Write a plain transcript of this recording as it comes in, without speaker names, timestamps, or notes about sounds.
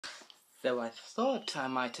So I thought I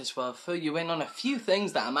might as well fill you in on a few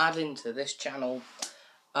things that I'm adding to this channel.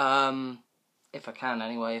 If I can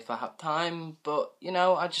anyway, if I have time. But, you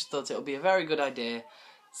know, I just thought it would be a very good idea.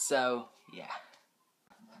 So, yeah.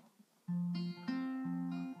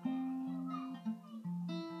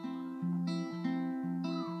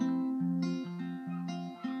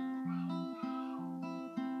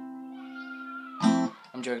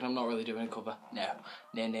 I'm joking, I'm not really doing a cover. No.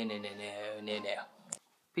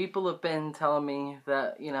 People have been telling me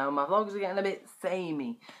that, you know, my vlogs are getting a bit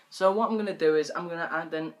samey. So what I'm going to do is I'm going to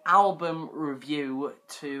add an album review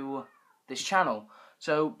to this channel.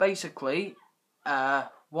 So basically,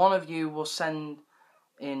 one of you will send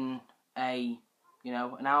in an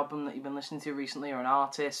album that you've been listening to recently, or an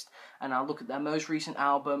artist, and I'll look at their most recent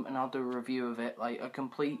album and I'll do a review of it, like a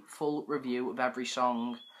complete full review of every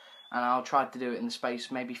song, and I'll try to do it in the space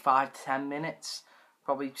of maybe 5 to 10 minutes,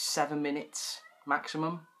 probably 7 minutes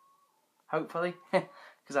maximum, hopefully,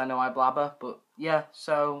 because I know I blabber, but yeah,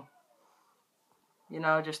 so, you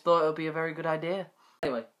know, I just thought it would be a very good idea.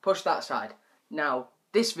 Anyway, push that aside. Now,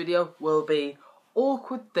 this video will be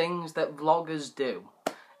awkward things that vloggers do.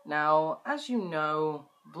 Now, as you know,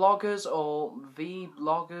 vloggers or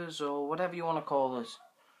vloggers or whatever you want to call us,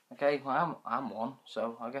 okay, well, I'm one,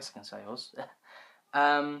 so I guess I can say us.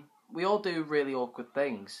 We all do really awkward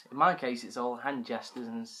things. In my case, it's all hand gestures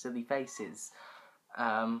and silly faces.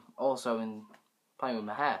 Also in playing with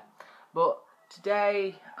my hair. But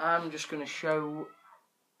today, I'm just going to show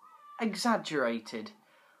exaggerated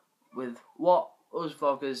with what us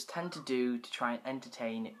vloggers tend to do to try and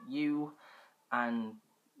entertain you, and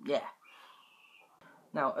yeah.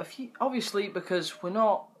 Now, obviously, because we're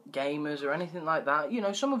not gamers or anything like that, you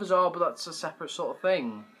know, some of us are, but that's a separate sort of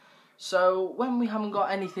thing. So, when we haven't got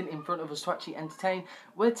anything in front of us to actually entertain,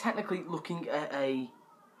 we're technically looking at an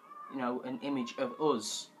image of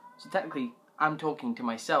us. So technically, I'm talking to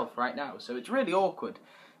myself right now, so it's really awkward.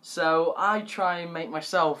 So, I try and make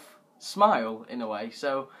myself smile, in a way,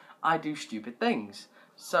 so I do stupid things.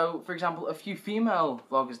 So, for example, a few female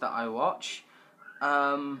vloggers that I watch,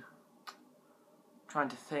 trying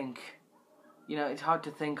to think, you know, it's hard to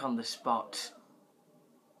think on the spot.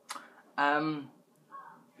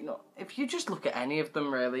 You know, if you just look at any of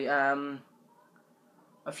them, really, a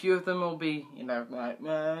few of them will be, you know, like,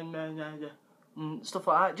 stuff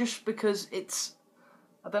like that, just because it's,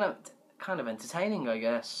 I don't know, kind of entertaining, I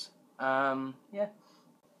guess. Yeah.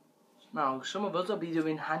 Now, some of us will be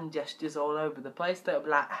doing hand gestures all over the place. They'll be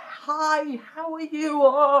like, "Hi, how are you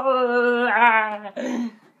all?"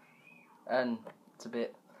 And it's a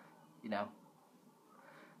bit, you know,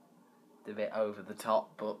 a bit over the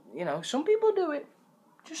top, but, you know, some people do it.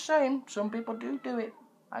 Just saying, some people do it.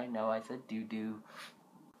 I know, I said do.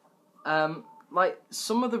 Like,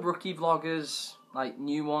 some of the rookie vloggers, like,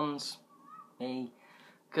 new ones, me,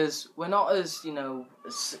 because we're not as, you know,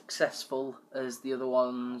 as successful as the other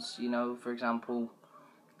ones, you know, for example,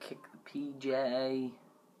 Keek the PJ.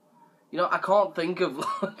 You know, I can't think of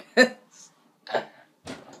vloggers.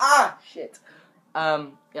 Shit.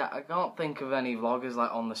 Yeah, I can't think of any vloggers,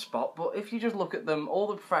 like, on the spot, but if you just look at them, all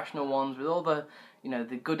the professional ones with all the, you know,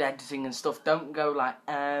 the good editing and stuff, don't go like,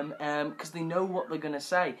 because they know what they're going to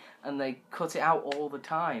say, and they cut it out all the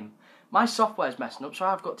time. My software's messing up, so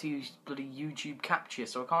I've got to use bloody YouTube Capture,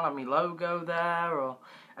 so I can't have my logo there, or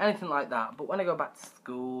anything like that. But when I go back to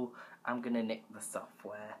school, I'm going to nick the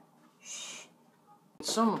software. Shh.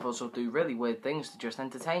 Some of us will do really weird things to just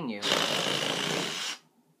entertain you.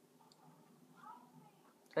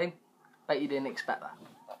 See? Bet you didn't expect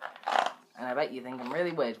that. And I bet you think I'm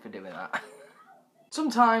really weird for doing that.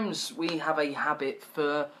 Sometimes we have a habit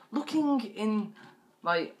for looking in,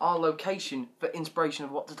 like, our location for inspiration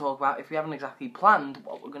of what to talk about if we haven't exactly planned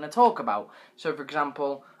what we're going to talk about. So, for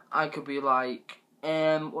example, I could be like,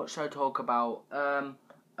 what should I talk about?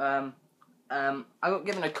 I got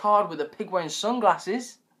given a card with a pig wearing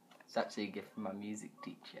sunglasses. It's actually a gift from my music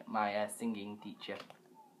teacher, my singing teacher.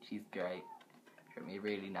 She's great. She wrote me a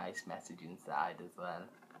really nice message inside as well.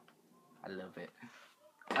 I love it.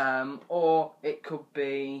 Or it could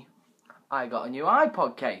be, I got a new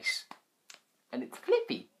iPod case, and it's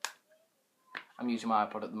flippy. I'm using my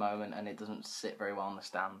iPod at the moment, and it doesn't sit very well on the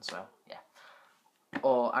stand, so, yeah.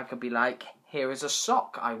 Or I could be like, here is a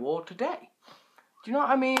sock I wore today. Do you know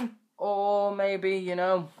what I mean? Or maybe, you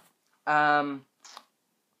know, I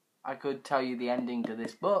could tell you the ending to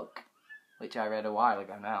this book, which I read a while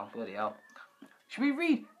ago now, bloody hell. Should we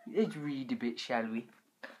read? Let's read a bit, shall we?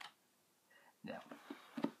 No.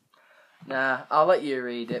 Nah, I'll let you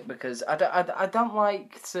read it, because I don't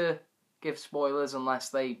like to give spoilers unless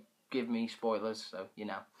they give me spoilers, so, you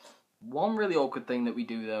know. One really awkward thing that we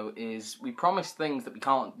do though is we promise things that we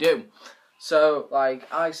can't do. So,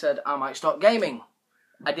 like, I said I might stop gaming.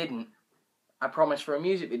 I didn't. I promised for a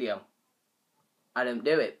music video. I don't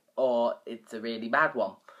do it. Or it's a really bad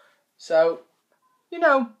one. So, you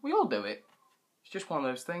know, we all do it. It's just one of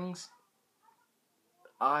those things.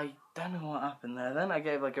 I don't know what happened there then. I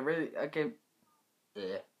gave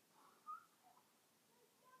yeah.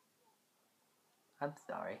 I'm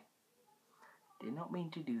sorry. Did not mean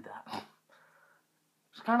to do that.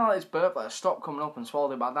 It's kind of like this burp that stopped coming up and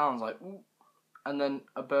swallowed it back down. I was like, ooh. And then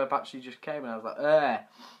a burp actually just came and I was like,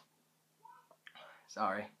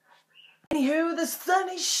 sorry. Anywho, the sun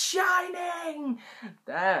is shining!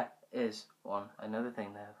 There is another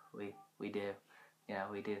thing that we do. You know,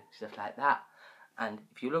 we do stuff like that. And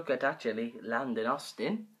if you look at actually Landon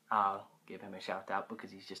Austin, I'll give him a shout out because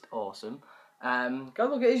he's just awesome. Go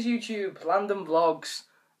look at his YouTube, Landon Vlogs.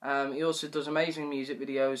 He also does amazing music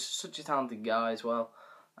videos. Such a talented guy as well.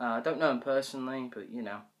 I don't know him personally, but you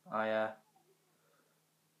know, yeah.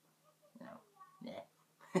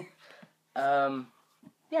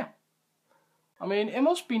 I mean, it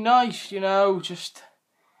must be nice, you know, just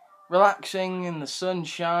relaxing in the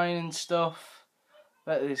sunshine and stuff.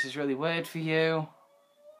 Bet this is really weird for you.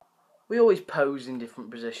 We always pose in different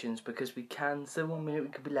positions because we can. So 1 minute we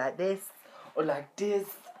could be like this, or like this,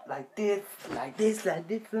 like this, like this, like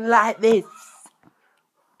this, and like this.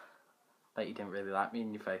 Bet you didn't really like me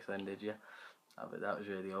in your face then, did you? I bet that was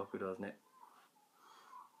really awkward, wasn't it?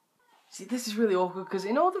 See, this is really awkward because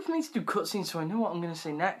in order for me to do cutscenes so I know what I'm going to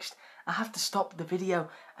say next, I have to stop the video.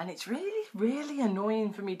 And it's really, really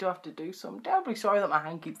annoying for me to have to do so. I'm terribly sorry that my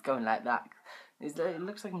hand keeps going like that. It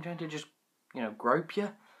looks like I'm trying to just, you know, grope you.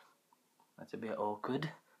 That's a bit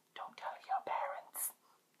awkward. Don't tell your parents.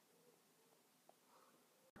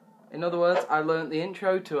 In other words, I learnt the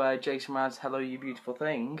intro to Jason Mraz's Hello You Beautiful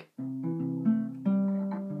Thing.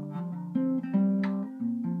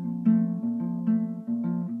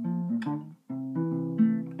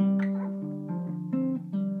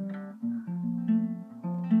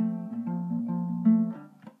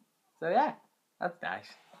 So yeah, that's nice.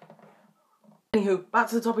 Anywho, back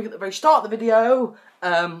to the topic at the very start of the video.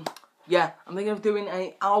 Yeah, I'm thinking of doing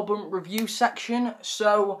an album review section.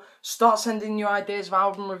 So start sending your ideas of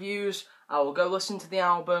album reviews. I will go listen to the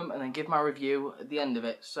album and then give my review at the end of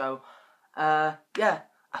it. So, yeah,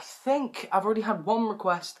 I think I've already had one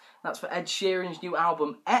request. That's for Ed Sheeran's new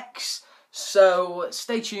album, X. So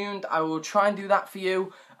stay tuned. I will try and do that for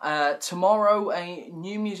you. Tomorrow, a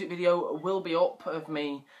new music video will be up of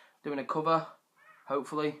me doing a cover,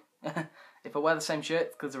 hopefully. If I wear the same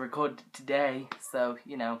shirt, because I recorded today, so,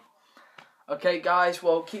 you know. Okay, guys,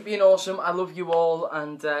 well, keep being awesome. I love you all,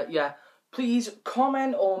 and, yeah, please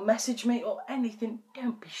comment or message me or anything.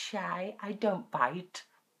 Don't be shy. I don't bite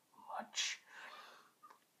much.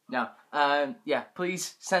 No, yeah,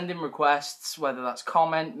 please send in requests, whether that's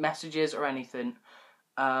comment, messages, or anything.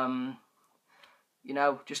 You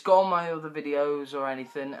know, just go on my other videos or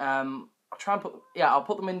anything. I'll try and I'll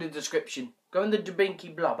put them in the description. Go in the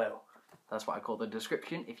Debinky Blobbo. That's what I call the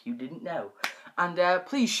description, if you didn't know. And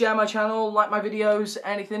please share my channel, like my videos,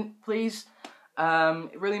 anything, please.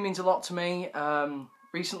 It really means a lot to me.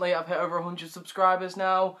 Recently, I've hit over 100 subscribers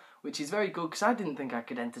now, which is very good, because I didn't think I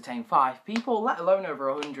could entertain 5 people, let alone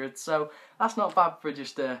over 100. So that's not bad for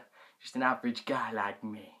just an average guy like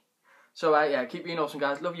me. So yeah, keep being awesome,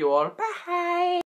 guys. Love you all. Bye.